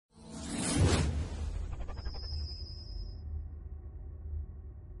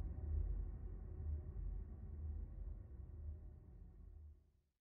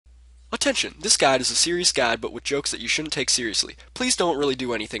Attention, this guide is a serious guide but with jokes that you shouldn't take seriously. Please don't really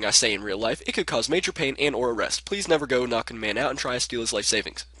do anything I say in real life. It could cause major pain and or arrest. Please never go knocking a man out and try to steal his life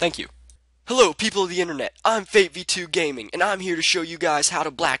savings. Thank you. Hello, people of the internet. I'm FateV2 Gaming, and I'm here to show you guys how to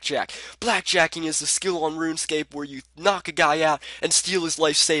blackjack. Blackjacking is the skill on Runescape where you knock a guy out and steal his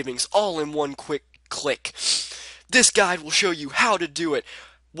life savings all in one quick click. This guide will show you how to do it,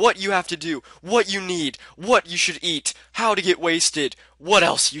 what you have to do, what you need, what you should eat, how to get wasted, what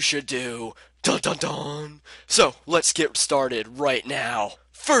else you should do. Dun dun dun! So, let's get started right now.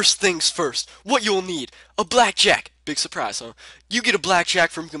 First things first, what you'll need, a blackjack. Big surprise, huh? You get a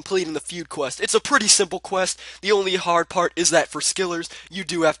blackjack from completing the feud quest. It's a pretty simple quest. The only hard part is that for skillers, you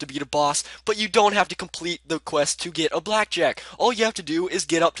do have to beat a boss, but you don't have to complete the quest to get a blackjack. All you have to do is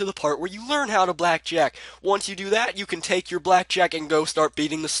get up to the part where you learn how to blackjack. Once you do that, you can take your blackjack and go start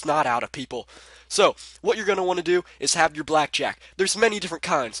beating the snot out of people. So, what you're going to want to do is have your blackjack. There's many different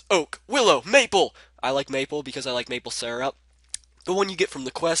kinds. Oak, willow, maple. I like maple because I like maple syrup. The one you get from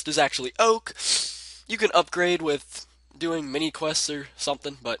the quest is actually oak. You can upgrade with doing mini quests or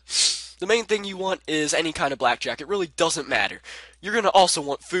something, but the main thing you want is any kind of blackjack. It really doesn't matter. You're going to also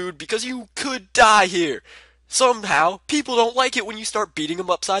want food because you could die here. Somehow, people don't like it when you start beating them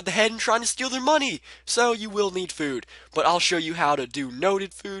upside the head and trying to steal their money. So you will need food, but I'll show you how to do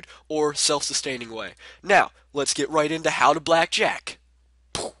noted food or self-sustaining way. Now, let's get right into how to blackjack.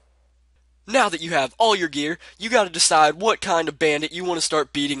 Now that you have all your gear, you gotta decide what kind of bandit you want to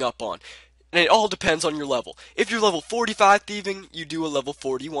start beating up on. And it all depends on your level. If you're level 45 thieving, you do a level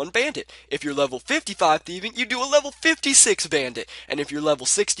 41 bandit. If you're level 55 thieving, you do a level 56 bandit. And if you're level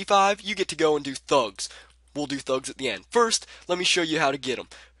 65, you get to go and do thugs. We'll do thugs at the end. First, let me show you how to get them.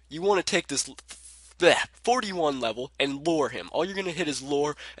 You want to take this 41 level and lure him. All you're going to hit is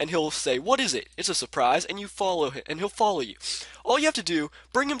lure, and he'll say, "What is it?" It's a surprise, and you follow him, and he'll follow you. All you have to do,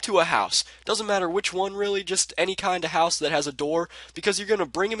 bring him to a house. Doesn't matter which one, really, just any kind of house that has a door, because you're going to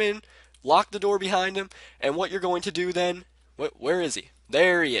bring him in, lock the door behind him, and what you're going to do then, where is he?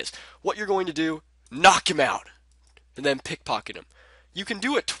 There he is. What you're going to do, knock him out, and then pickpocket him. You can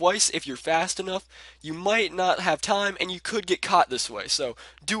do it twice if you're fast enough. You might not have time, and you could get caught this way, so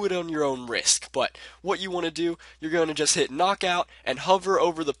do it on your own risk. But what you want to do, you're going to just hit knockout and hover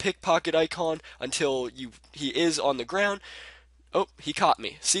over the pickpocket icon until he is on the ground. Oh, he caught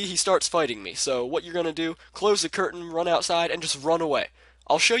me. See, he starts fighting me. So what you're going to do, close the curtain, run outside, and just run away.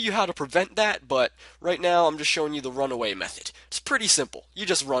 I'll show you how to prevent that, but right now I'm just showing you the runaway method. It's pretty simple. You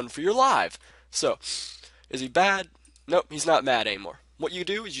just run for your life. So, is he bad? Nope, he's not mad anymore. What you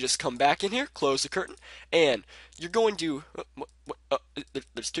do is you just come back in here, close the curtain, and you're going to...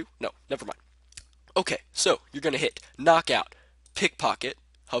 there's two? No, never mind. Okay, so you're going to hit knockout, pickpocket,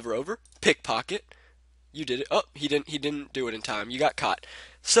 hover over, pickpocket. You did it. Oh, he didn't do it in time. You got caught.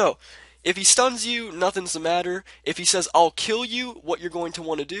 So, if he stuns you, nothing's the matter. If he says, "I'll kill you," what you're going to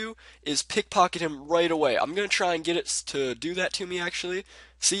want to do is pickpocket him right away. I'm going to try and get it to do that to me, actually.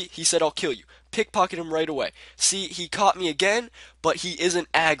 See, he said, "I'll kill you." Pickpocket him right away. See, he caught me again, but he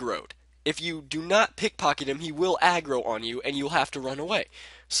isn't aggroed. If you do not pickpocket him, he will aggro on you, and you'll have to run away.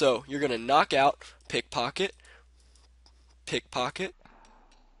 So, you're going to knock out, pickpocket, pickpocket.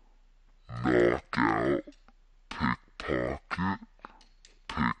 Knock out, pickpocket,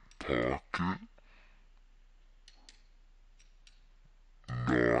 pickpocket.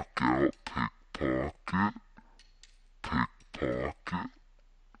 Knock out, pickpocket, pickpocket.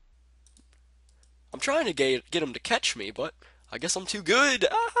 I'm trying to get him to catch me, but I guess I'm too good.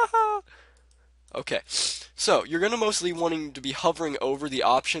 Okay, so you're going to mostly wanting to be hovering over the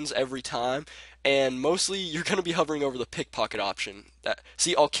options every time, and mostly you're going to be hovering over the pickpocket option.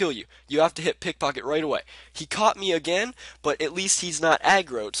 See, "I'll kill you." You have to hit pickpocket right away. He caught me again, but at least he's not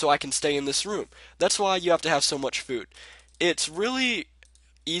aggroed, so I can stay in this room. That's why you have to have so much food. It's really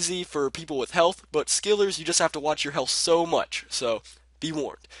easy for people with health, but skillers, you just have to watch your health so much, so be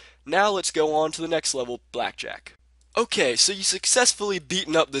warned. Now let's go on to the next level, blackjack. Okay, so you successfully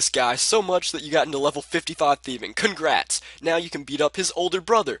beaten up this guy so much that you got into level 55 thieving. Congrats! Now you can beat up his older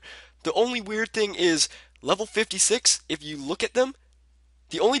brother. The only weird thing is, level 56, if you look at them,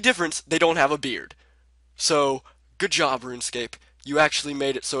 the only difference, they don't have a beard. So, good job, RuneScape. You actually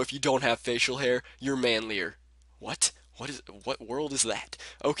made it so if you don't have facial hair, you're manlier. What? What world is that?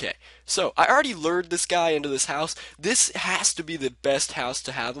 Okay, so I already lured this guy into this house. This has to be the best house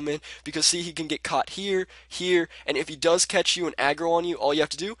to have him in, because see, he can get caught here, here, and if he does catch you and aggro on you, all you have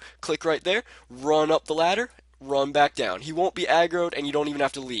to do, click right there, run up the ladder, run back down. He won't be aggroed, and you don't even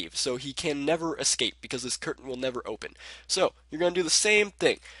have to leave, so he can never escape, because this curtain will never open. So, you're going to do the same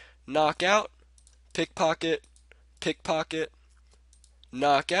thing. Knock out, pickpocket, pickpocket,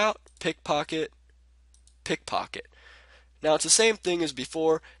 knock out, pickpocket, pickpocket. Now it's the same thing as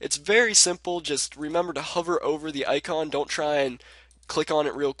before. It's very simple. Just remember to hover over the icon. Don't try and click on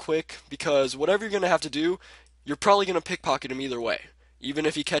it real quick because whatever you're going to have to do, you're probably going to pickpocket him either way. Even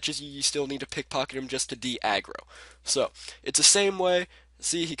if he catches you, you still need to pickpocket him just to de-aggro. So it's the same way.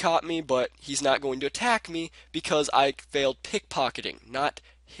 See, he caught me, but he's not going to attack me because I failed pickpocketing, not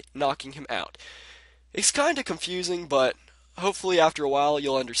knocking him out. It's kind of confusing, but hopefully after a while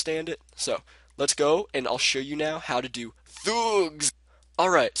you'll understand it. So let's go, and I'll show you now how to do thugs.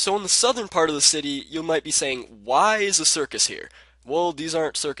 Alright, so in the southern part of the city, you might be saying, why is a circus here? Well, these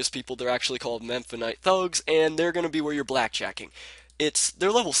aren't circus people, they're actually called Memphanite thugs, and they're going to be where you're blackjacking.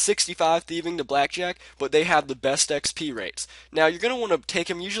 They're level 65 thieving to blackjack, but they have the best XP rates. Now, you're going to want to take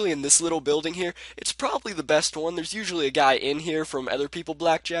them usually in this little building here. It's probably the best one. There's usually a guy in here from other people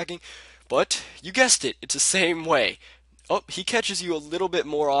blackjacking, but you guessed it, it's the same way. Oh, he catches you a little bit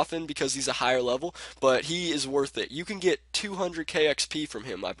more often because he's a higher level, but he is worth it. You can get 200k XP from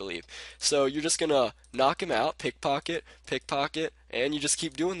him, I believe. So you're just gonna knock him out, pickpocket, pickpocket, and you just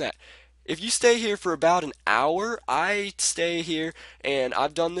keep doing that. If you stay here for about an hour, I stay here and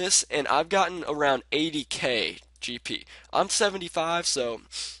I've done this and I've gotten around 80k GP. I'm 75, so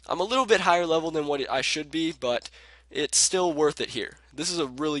I'm a little bit higher level than what I should be, but it's still worth it here. This is a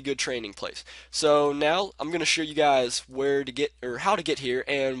really good training place. So now I'm going to show you guys where to get, or how to get here,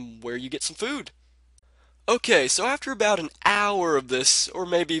 and where you get some food. Okay, so after about an hour of this, or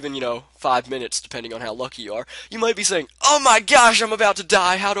maybe even, 5 minutes, depending on how lucky you are, you might be saying, oh my gosh, I'm about to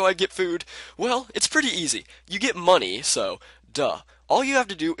die, how do I get food? Well, it's pretty easy. You get money, so, duh. All you have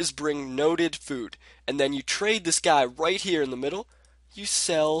to do is bring noted food, and then you trade this guy right here in the middle, you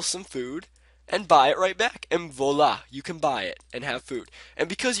sell some food, and buy it right back, and voila, you can buy it and have food. And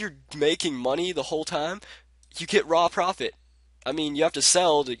because you're making money the whole time, you get raw profit. I mean, you have to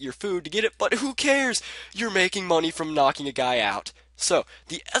sell your food to get it, but who cares? You're making money from knocking a guy out. So,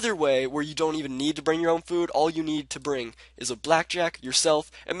 the other way, where you don't even need to bring your own food, all you need to bring is a blackjack, yourself,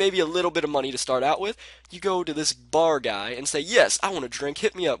 and maybe a little bit of money to start out with. You go to this bar guy and say, yes, I want a drink,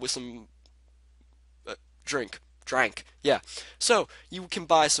 hit me up with some drank. Yeah. So you can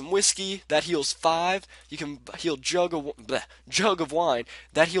buy some whiskey that heals 5. You can heal jug of wine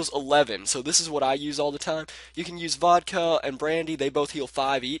that heals 11. So this is what I use all the time. You can use vodka and brandy. They both heal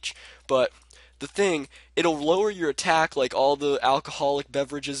 5 each. But the thing, it'll lower your attack like all the alcoholic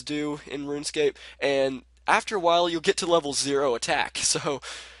beverages do in RuneScape. And after a while, you'll get to level 0 attack. So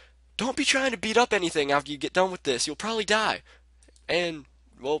don't be trying to beat up anything after you get done with this. You'll probably die. And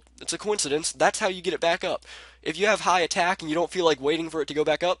well, it's a coincidence. That's how you get it back up. If you have high attack and you don't feel like waiting for it to go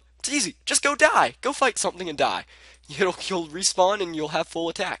back up, it's easy. Just go die. Go fight something and die. You'll respawn and you'll have full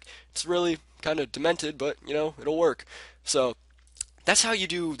attack. It's really kind of demented, but it'll work. So that's how you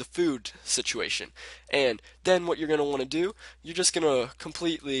do the food situation. And then what you're going to want to do, you're just going to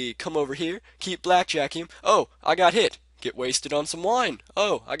completely come over here, keep blackjacking him. Oh, I got hit. Get wasted on some wine.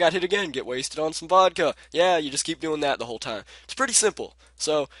 Oh, I got hit again. Get wasted on some vodka. Yeah, you just keep doing that the whole time. It's pretty simple.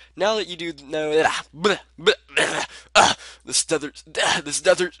 So now that you do know this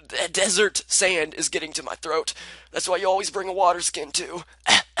desert sand is getting to my throat. That's why you always bring a water skin too.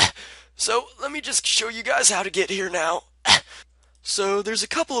 So let me just show you guys how to get here now. So there's a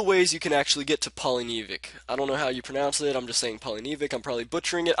couple of ways you can actually get to Polynevic. I don't know how you pronounce it, I'm just saying Polynevic, I'm probably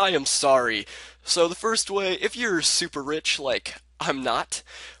butchering it, I am sorry. So the first way, if you're super rich, like I'm not,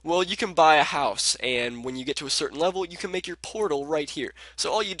 well, you can buy a house, and when you get to a certain level, you can make your portal right here.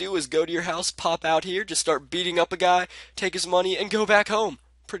 So all you do is go to your house, pop out here, just start beating up a guy, take his money, and go back home.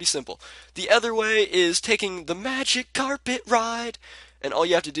 Pretty simple. The other way is taking the magic carpet ride, and all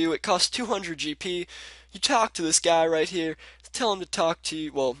you have to do, it costs 200 GP. You talk to this guy right here, tell him to talk to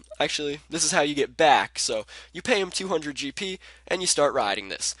you. Well, actually, this is how you get back. So you pay him 200 GP and you start riding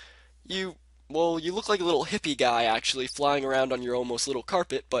this. You look like a little hippie guy actually flying around on your almost little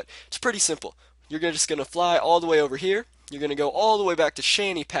carpet, but it's pretty simple. You're just going to fly all the way over here. You're going to go all the way back to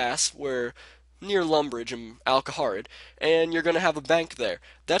Shanty Pass, where near Lumbridge and Alcaharid, and you're going to have a bank there.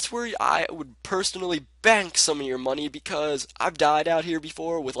 That's where I would personally bank some of your money because I've died out here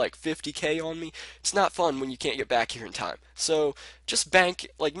before with like 50k on me. It's not fun when you can't get back here in time. So just bank,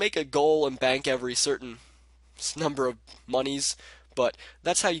 like make a goal and bank every certain number of monies, but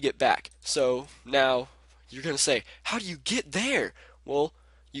that's how you get back. So now you're going to say, how do you get there? Well,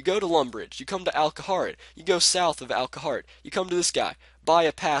 you go to Lumbridge, you come to Alcaharid, you go south of Alcaharid, you come to this guy, buy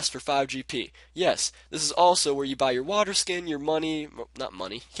a pass for 5 GP. Yes, this is also where you buy your water skin, your money, not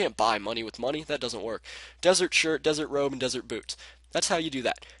money, you can't buy money with money, that doesn't work. Desert shirt, desert robe, and desert boots. That's how you do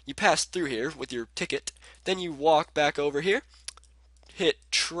that. You pass through here with your ticket, then you walk back over here, hit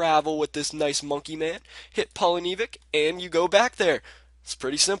travel with this nice monkey man, hit Polynevic, and you go back there. It's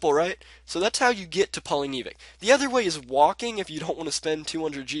pretty simple, right? So that's how you get to Polynevic. The other way is walking if you don't want to spend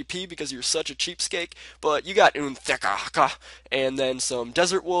 200 GP because you're such a cheapskate, but you got Unthekaka, and then some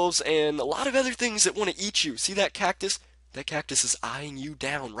desert wolves, and a lot of other things that want to eat you. See that cactus? That cactus is eyeing you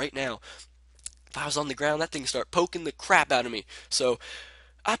down right now. If I was on the ground, that thing would start poking the crap out of me. So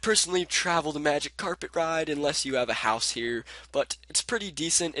I personally travel the magic carpet ride unless you have a house here, but it's pretty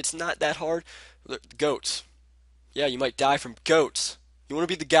decent. It's not that hard. Goats. Yeah, you might die from goats. You want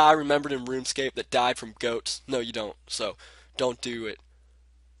to be the guy remembered in Runescape that died from goats? No, you don't. So, don't do it.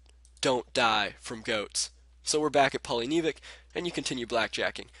 Don't die from goats. So we're back at Polynevic, and you continue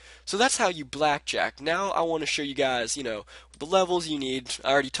blackjacking. So that's how you blackjack. Now I want to show you guys, the levels you need.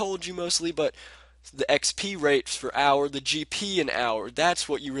 I already told you mostly, but the XP rates for hour, the GP an hour, that's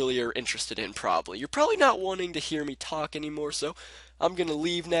what you really are interested in probably. You're probably not wanting to hear me talk anymore, so I'm going to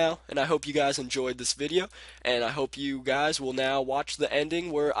leave now, and I hope you guys enjoyed this video, and I hope you guys will now watch the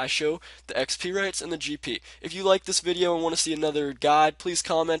ending where I show the XP rates and the GP. If you like this video and want to see another guide, please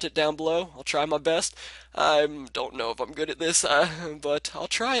comment it down below. I'll try my best. I don't know if I'm good at this, but I'll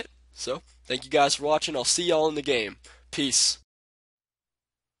try it. So, thank you guys for watching. I'll see y'all in the game. Peace.